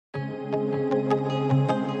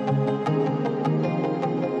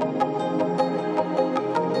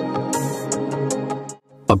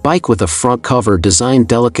A bike with a front cover designed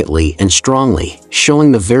delicately and strongly,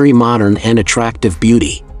 showing the very modern and attractive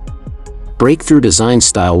beauty. Breakthrough design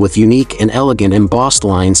style with unique and elegant embossed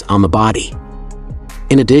lines on the body.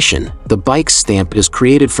 In addition, the bike's stamp is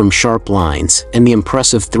created from sharp lines, and the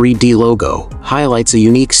impressive 3D logo highlights a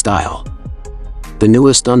unique style. The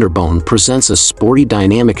newest underbone presents a sporty,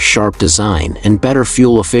 dynamic, sharp design and better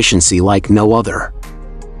fuel efficiency like no other.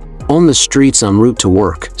 On the streets en route to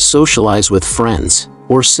work, socialize with friends,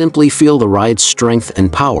 or simply feel the ride's strength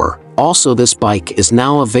and power. Also, this bike is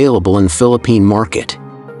now available in Philippine market.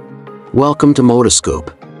 Welcome to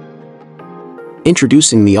Motoscope.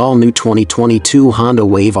 Introducing the all-new 2022 Honda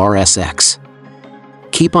Wave RSX.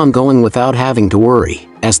 Keep on going without having to worry,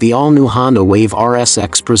 as the all-new Honda Wave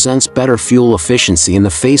RSX presents better fuel efficiency in the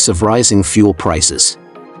face of rising fuel prices.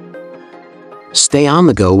 Stay on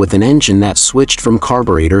the go with an engine that switched from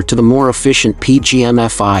carburetor to the more efficient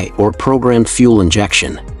PGM-FI or programmed fuel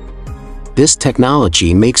injection. This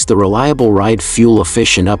technology makes the reliable ride fuel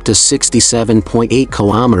efficient up to 67.8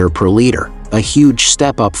 km per liter, a huge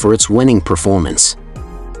step up for its winning performance.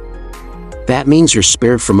 That means you're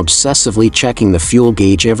spared from obsessively checking the fuel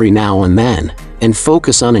gauge every now and then, and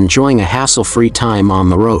focus on enjoying a hassle-free time on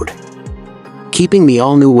the road. Keeping the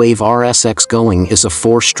all-new Wave RSX going is a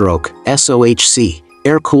 4-stroke, SOHC,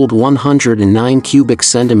 air-cooled 109 cubic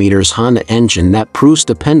centimeters Honda engine that proves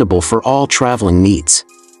dependable for all traveling needs.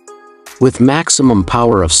 With maximum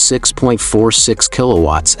power of 6.46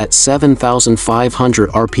 kilowatts at 7,500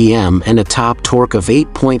 RPM and a top torque of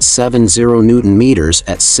 8.70 Newton-meters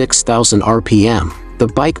at 6,000 RPM, the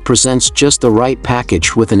bike presents just the right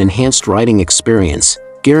package with an enhanced riding experience,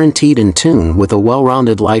 guaranteed in tune with a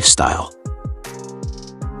well-rounded lifestyle.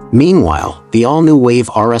 Meanwhile, the all-new Wave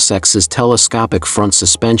RSX's telescopic front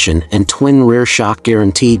suspension and twin rear shock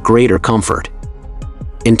guarantee greater comfort.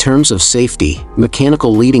 In terms of safety,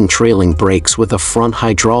 mechanical leading trailing brakes with a front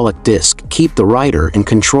hydraulic disc keep the rider in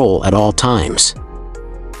control at all times.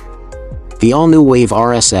 The all-new Wave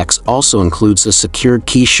RSX also includes a secured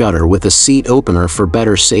key shutter with a seat opener for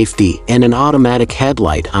better safety and an automatic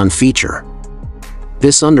headlight on feature.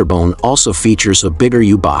 This underbone also features a bigger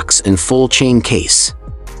U-box and full chain case.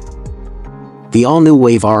 The all-new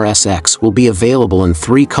Wave RSX will be available in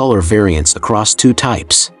 3 color variants across 2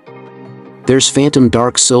 types. There's Phantom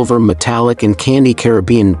Dark Silver Metallic and Candy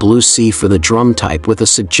Caribbean Blue Sea for the drum type with a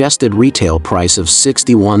suggested retail price of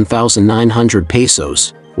 61,900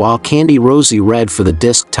 pesos, while Candy Rosy Red for the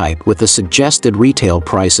disc type with a suggested retail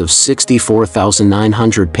price of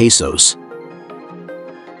 64,900 pesos.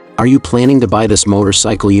 Are you planning to buy this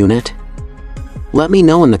motorcycle unit? Let me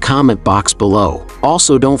know in the comment box below.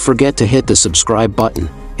 Also, don't forget to hit the subscribe button,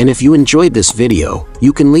 and if you enjoyed this video,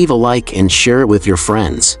 you can leave a like and share it with your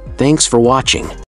friends. Thanks for watching.